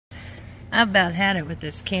I've about had it with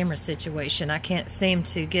this camera situation. I can't seem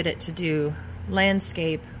to get it to do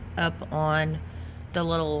landscape up on the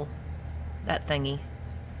little, that thingy.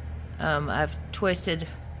 I've twisted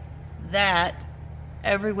that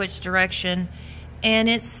every which direction, and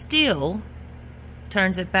it still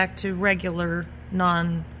turns it back to regular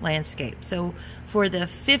non-landscape. So for the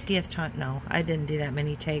 50th time, no, I didn't do that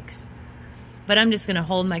many takes, but I'm just gonna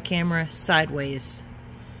hold my camera sideways,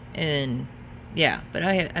 and yeah, but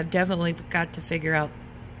I've definitely got to figure out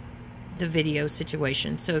the video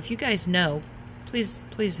situation. So if you guys know,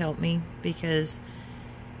 please help me, because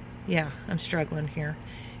yeah, I'm struggling here.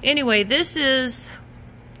 Anyway, this is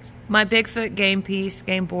my Bigfoot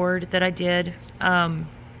game board that I did.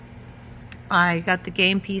 I got the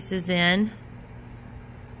game pieces in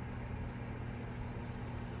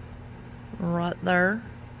right there.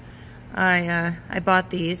 I bought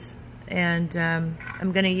these, and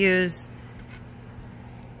I'm gonna use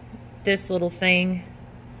this little thing,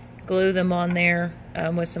 glue them on there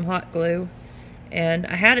with some hot glue. And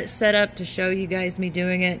I had it set up to show you guys me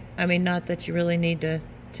doing it. I mean, not that you really need to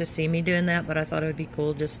see me doing that, but I thought it would be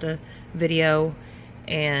cool just to video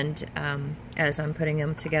and as I'm putting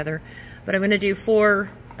them together. But I'm going to do 4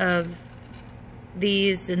 of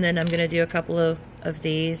these, and then I'm going to do a couple of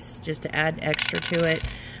these just to add extra to it.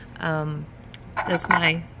 That's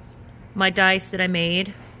my dice that I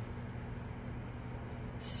made.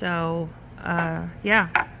 So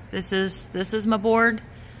yeah, this is my board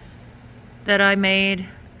that I made,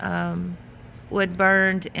 wood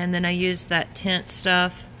burned, and then I used that tint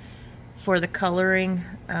stuff for the coloring.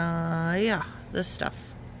 Yeah, this stuff.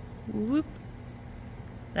 Whoop.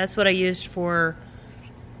 That's what I used for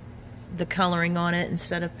the coloring on it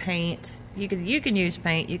instead of paint. You can use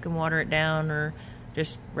paint, you can water it down, or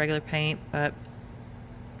just regular paint, but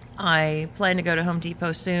I plan to go to Home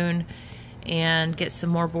Depot soon and get some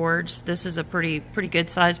more boards. This is a pretty good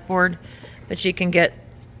size board, but you can get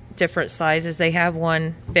different sizes. They have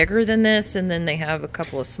one bigger than this, and then they have a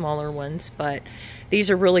couple of smaller ones, but these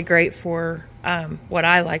are really great for what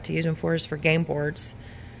I like to use them for is for game boards.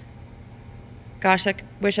 Gosh, I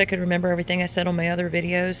wish I could remember everything I said on my other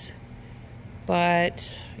videos,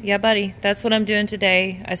 but yeah, buddy, that's what I'm doing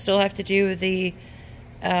today. I still have to do the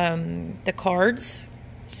cards,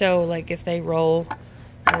 so like if they roll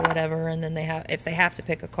or whatever, and then if they have to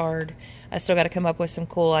pick a card, I still got to come up with some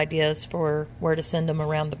cool ideas for where to send them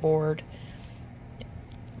around the board.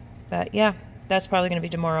 But yeah, that's probably going to be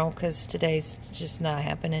tomorrow, because today's just not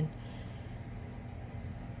happening.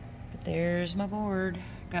 But there's my board.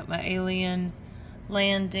 Got my alien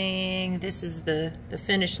landing. This is the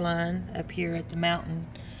finish line up here at the mountain.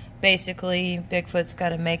 Basically, Bigfoot's got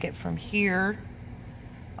to make it from here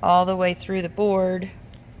all the way through the board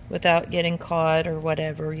without getting caught or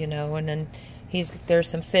whatever, you know. And then there's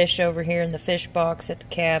some fish over here in the fish box at the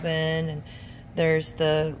cabin, and there's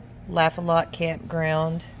the Laugh-A-Lot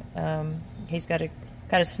campground. He's got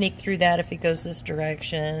to sneak through that if he goes this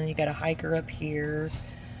direction. You got a hiker up here.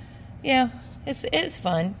 Yeah, it's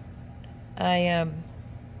fun. Yeah,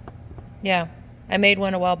 I made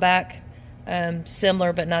one a while back,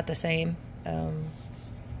 similar but not the same.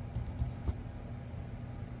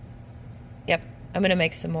 Yep, I'm gonna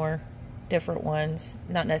make some more different ones.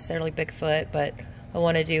 Not necessarily Bigfoot, but I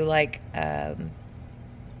want to do like,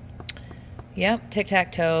 yeah,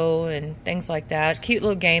 tic-tac-toe and things like that. Cute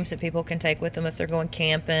little games that people can take with them if they're going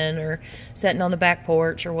camping or sitting on the back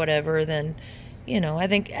porch or whatever. Then, you know, I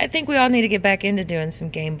think we all need to get back into doing some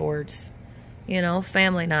game boards. You know,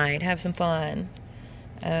 family night, have some fun.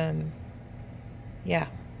 Yeah.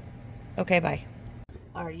 Okay, bye.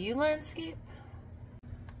 Are you landscape?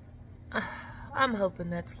 I'm hoping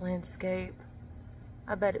that's landscape.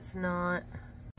 I bet it's not.